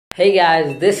Hey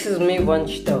guys, this is me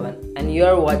Vanshtavan and you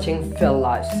are watching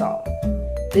Lifetsyle.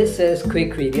 This is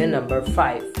quick video number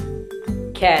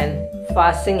 5. Can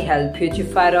fasting help you to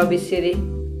fight obesity?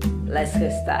 Let's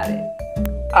get started.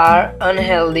 Are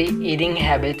unhealthy eating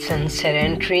habits and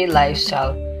sedentary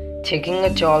lifestyle taking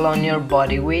a toll on your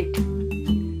body weight?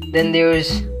 Then there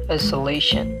is a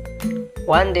solution.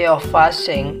 1 day of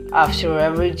fasting after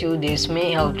every 2 days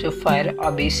may help to fight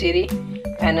obesity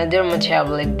and other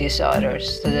metabolic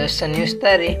disorders, suggests a new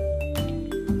study.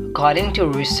 According to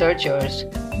researchers,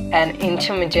 an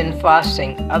intermittent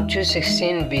fasting up to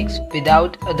 16 weeks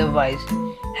without otherwise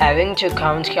having to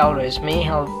count calories may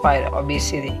help fight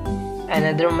obesity and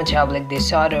other metabolic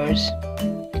disorders.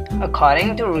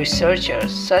 According to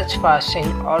researchers, such fasting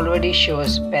already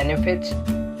shows benefits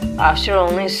after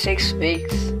only 6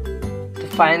 weeks. The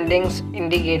findings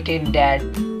indicated that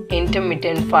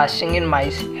intermittent fasting in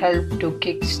mice helped to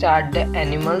kickstart the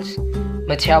animal's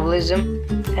metabolism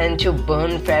and to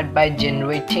burn fat by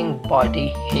generating body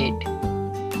heat.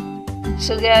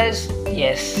 So guys,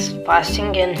 yes,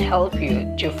 fasting can help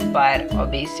you to fight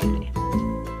obesity.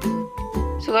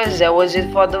 So guys, that was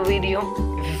it for the video.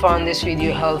 If you found this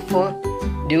video helpful,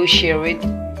 do share it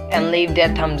and leave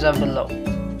that thumbs up below.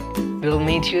 We'll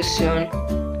meet you soon.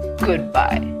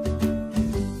 Goodbye.